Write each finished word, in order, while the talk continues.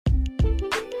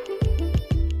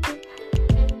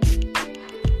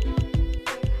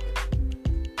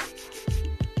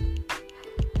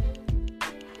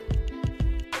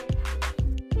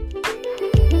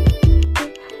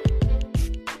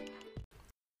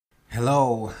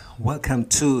Hello, welcome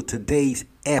to today's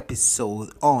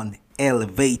episode on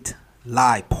Elevate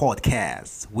Live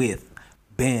Podcast with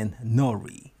Ben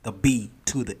Nori, the B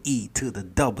to the E to the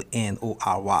double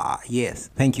N-O-R-Y. Yes,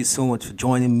 thank you so much for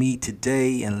joining me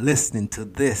today and listening to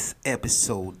this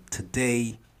episode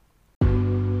today.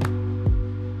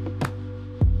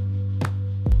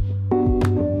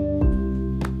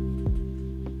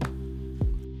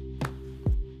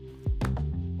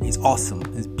 It's awesome,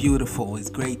 it's beautiful, it's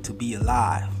great to be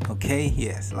alive, okay?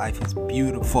 Yes, life is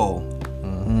beautiful,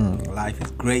 life is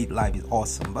great, life is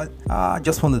awesome. But I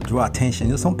just want to draw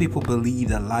attention. Some people believe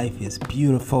that life is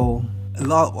beautiful. A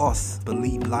lot of us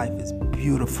believe life is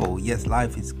beautiful. Yes,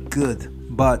 life is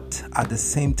good, but at the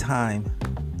same time,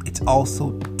 it's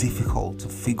also difficult to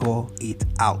figure it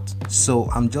out. So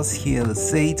I'm just here to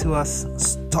say to us,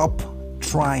 stop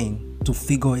trying to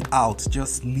figure it out.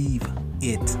 Just leave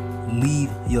it.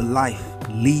 Live your life.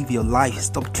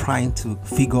 Stop trying to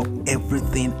figure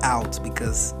everything out,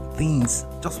 because things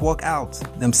just work out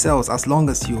themselves as long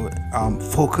as you're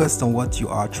focused on what you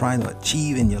are trying to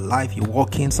achieve in your life. You're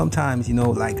working. Sometimes,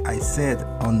 like I said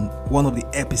on one of the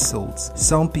episodes,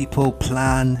 some people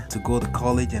plan to go to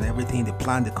college and everything. They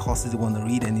plan the courses they want to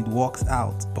read and it works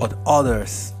out, but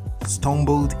others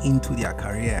stumbled into their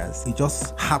careers. It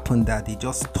just happened that they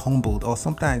just stumbled. Or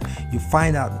sometimes you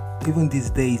find out even these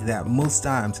days that most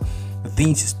times the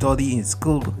things you study in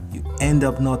school, you end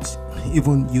up not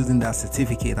even using that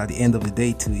certificate at the end of the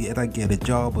day to either get a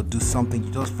job or do something.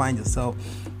 You just find yourself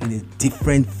in a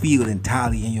different field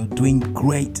entirely and you're doing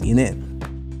great in it.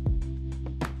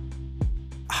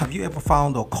 Have you ever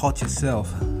found or caught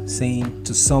yourself saying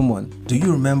to someone, do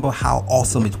you remember how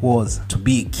awesome it was to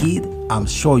be a kid? I'm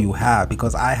sure you have,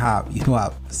 because I have.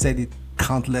 I've said it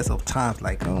countless of times,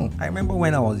 like, I remember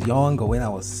when I was young, or when I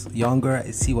was younger, I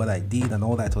see what I did and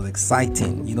all that was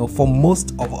exciting. For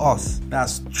most of us,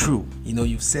 that's true.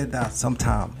 You've said that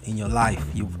sometime in your life.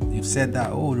 You've said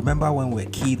that, remember when we were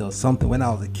a kid or something, when I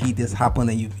was a kid, this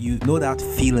happened, and you know that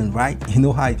feeling, right? You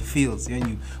know how it feels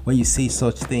when you say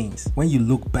such things. When you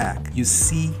look back, you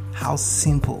see how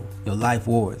simple your life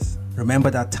was. Remember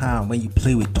that time when you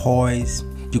play with toys,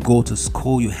 you go to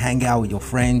school, you hang out with your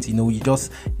friends, you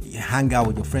hang out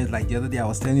with your friends. Like the other day I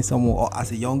was telling someone, or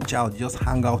as a young child, you just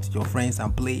hang out with your friends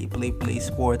and play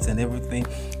sports and everything.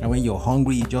 And when you're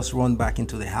hungry, you just run back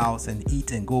into the house and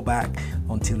eat and go back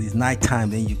until it's nighttime,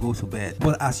 then you go to bed.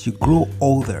 But as you grow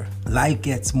older, life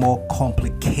gets more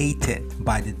complicated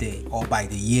by the day or by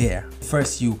the year.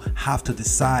 First, you have to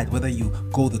decide whether you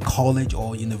go to college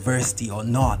or university or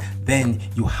not. Then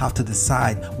you have to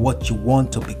decide what you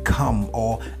want to become,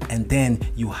 and then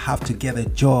you have to get a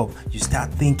job. You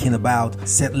start thinking about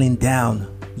settling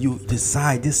down. You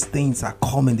decide these things are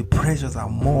coming, the pressures are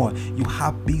more. You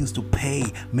have bills to pay.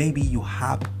 Maybe you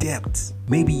have debts.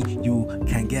 Maybe you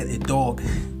can get a dog.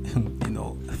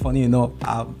 Funny enough,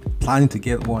 I'm planning to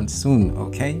get one soon.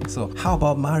 Okay, so how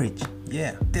about marriage?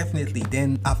 Yeah, definitely.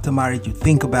 Then after marriage, you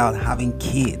think about having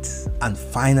kids. And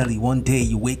finally, one day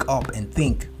you wake up and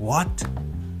think, what?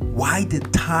 Why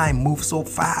did time move so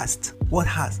fast?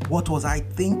 What was I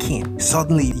thinking?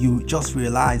 Suddenly you just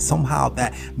realize somehow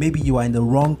that maybe you are in the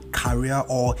wrong career,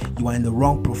 or you are in the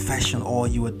wrong profession, or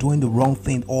you are doing the wrong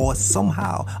thing, or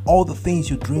somehow all the things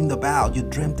you dreamed about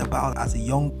as a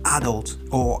young adult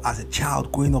or as a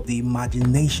child growing up, the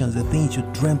imaginations, the things you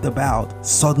dreamt about,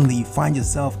 suddenly you find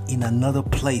yourself in another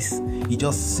place. You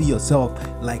just see yourself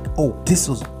like, this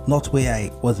was not where I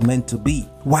was meant to be.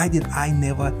 Why did I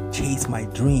never chase my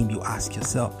dream? You ask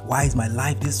yourself. Why is my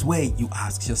life this way? You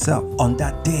ask yourself. On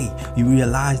that day, you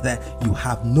realize that you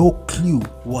have no clue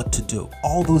what to do.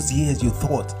 All those years you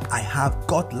thought, I have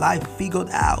got life figured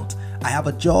out. I have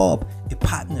a job, a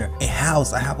partner, a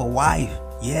house, I have a wife.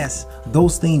 Yes,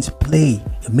 those things play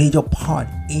a major part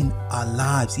in our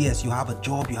lives. Yes, you have a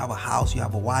job, you have a house, you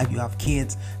have a wife, you have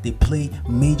kids. They play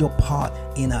a major part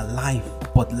in our life.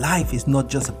 But life is not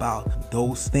just about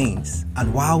those things.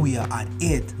 And while we are at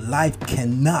it, life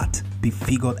cannot be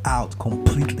figured out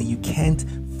completely. You can't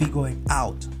figure it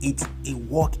out. It's a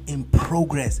work in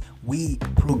progress. We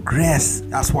progress.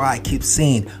 That's why I keep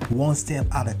saying one step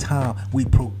at a time. We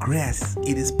progress.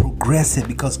 It is progressive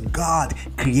because God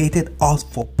created us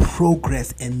for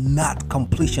progress and not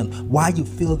completion. Why you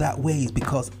feel that way is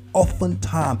because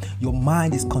oftentimes your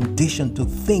mind is conditioned to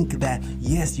think that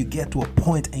yes, you get to a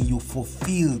point and you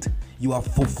are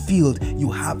fulfilled,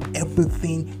 you have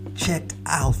everything checked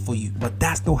out for you. But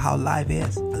that's not how life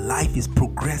is. Life is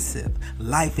progressive.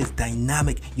 Life is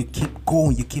dynamic. You keep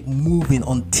going, you keep moving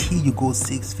until you go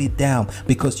 6 feet down,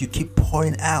 because you keep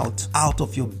pouring out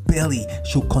of your belly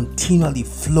should continually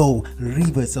flow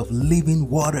rivers of living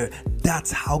water.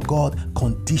 That's how God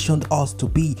conditioned us to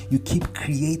be. You keep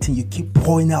creating, you keep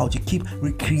pouring out, you keep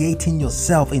recreating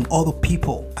yourself in other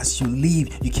people. As you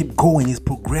live, you keep going. It's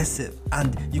progressive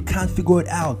and you can't figure it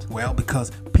out. Well,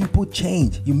 because people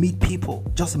change. You meet people.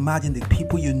 Just imagine the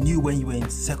people you knew when you were in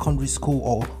secondary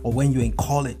school or when you were in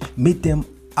college. Meet them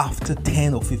after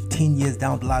 10 or 15 years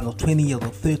down the line, or 20 years or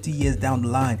 30 years down the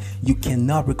line. You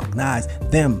cannot recognize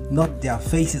them, not their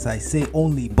faces I say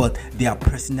only, but their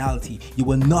personality. You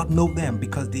will not know them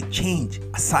because they change.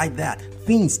 Aside that,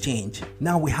 things change.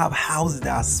 Now we have houses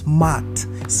that are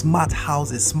smart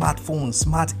houses, smartphones,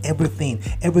 smart everything.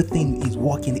 Everything is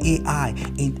working. AI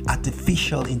in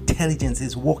artificial intelligence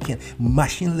is working.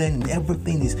 Machine learning,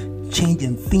 everything is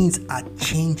changing. Things are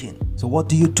changing. So what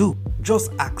do?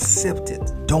 Just accept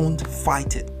it. Don't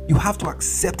fight it. You have to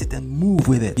accept it and move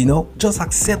with it. Just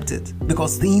accept it,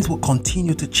 because things will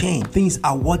continue to change. Things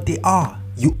are what they are.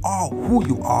 You are who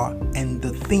you are, and the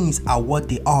things are what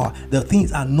they are. The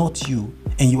things are not you,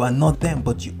 and you are not them,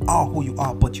 but you are who you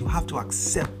are. But you have to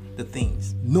accept the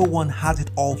things. No one has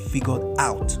it all figured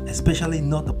out, especially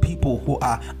not the people who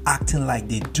are acting like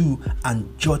they do and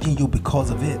judging you because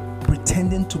of it.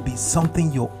 Pretending to be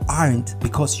something you aren't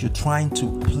because you're trying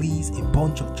to please a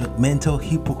bunch of judgmental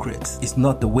hypocrites is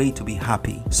not the way to be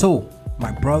happy. So,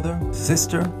 my brother,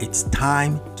 sister, it's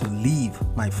time to leave,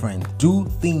 my friend. Do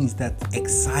things that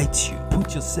excite you.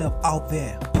 Put yourself out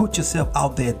there.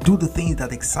 Do the things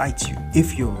that excite you.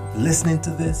 If you're listening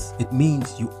to this, it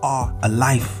means you are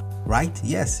alive, right?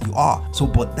 Yes, you are. So,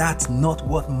 but that's not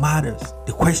what matters.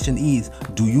 The question is,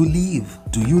 do you live?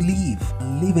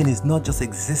 Living is not just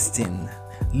existing.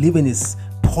 Living is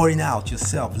pouring out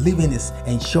yourself. Living is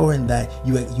ensuring that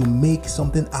you make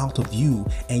something out of you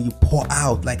and you pour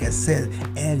out. Like I said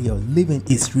earlier, living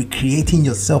is recreating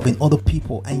yourself in other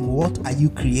people. And what are you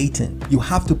creating? You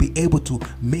have to be able to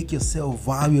make yourself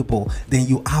valuable. Then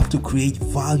you have to create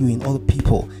value in other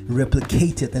people,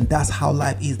 replicate it, and that's how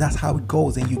life is. That's how it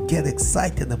goes. And you get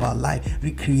excited about life.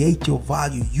 Recreate your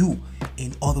value,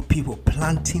 in other people,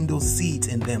 planting those seeds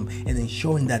in them and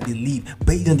ensuring that they live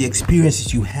based on the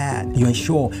experiences you had. You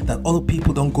ensure that other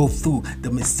people don't go through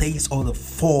the mistakes or the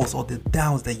falls or the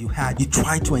downs that you had. You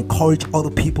try to encourage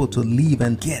other people to live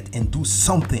and get and do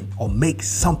something or make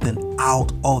something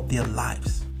out of their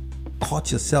lives.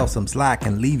 Cut yourself some slack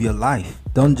and live your life.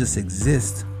 Don't just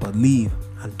exist, but live.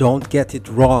 And don't get it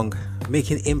wrong.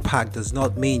 Making impact does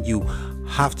not mean you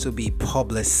have to be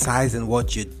publicizing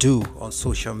what you do on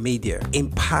social media.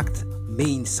 Impact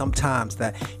means sometimes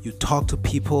that you talk to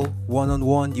people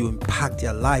one-on-one, you impact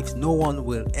their lives. No one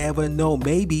will ever know,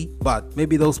 but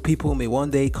maybe those people may one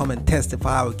day come and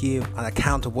testify or give an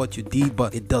account of what you did,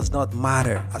 but it does not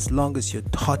matter as long as you're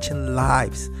touching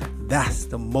lives. That's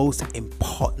the most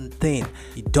important thing.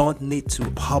 You don't need to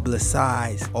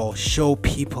publicize or show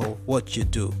people what you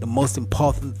do. The most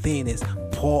important thing is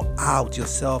pour out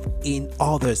yourself in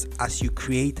others as you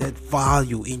created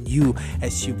value in you,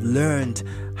 as you've learned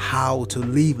how to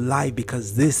live life,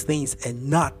 because these things are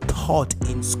not taught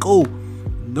in school.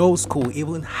 No school,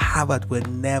 even Harvard, will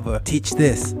never teach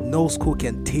this. No school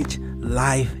can teach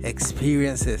life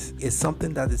experiences. It's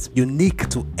something that is unique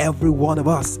to every one of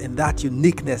us, and that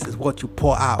uniqueness is what you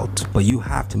pour out. But you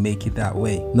have to make it that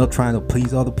way. Not trying to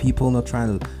please other people, not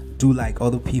trying to do like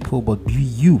other people, but be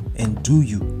you and do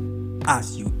you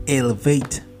as you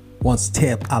elevate one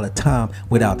step at a time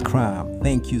without crime.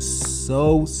 Thank you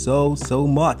so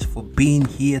much for being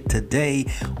here today.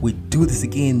 We do this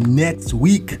again next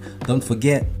week. Don't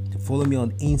forget to follow me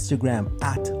on Instagram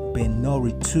at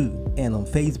BenNori2 and on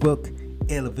Facebook,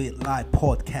 Elevate Live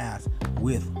Podcast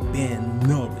with Ben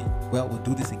Nori. Well, we'll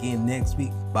do this again next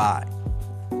week. Bye.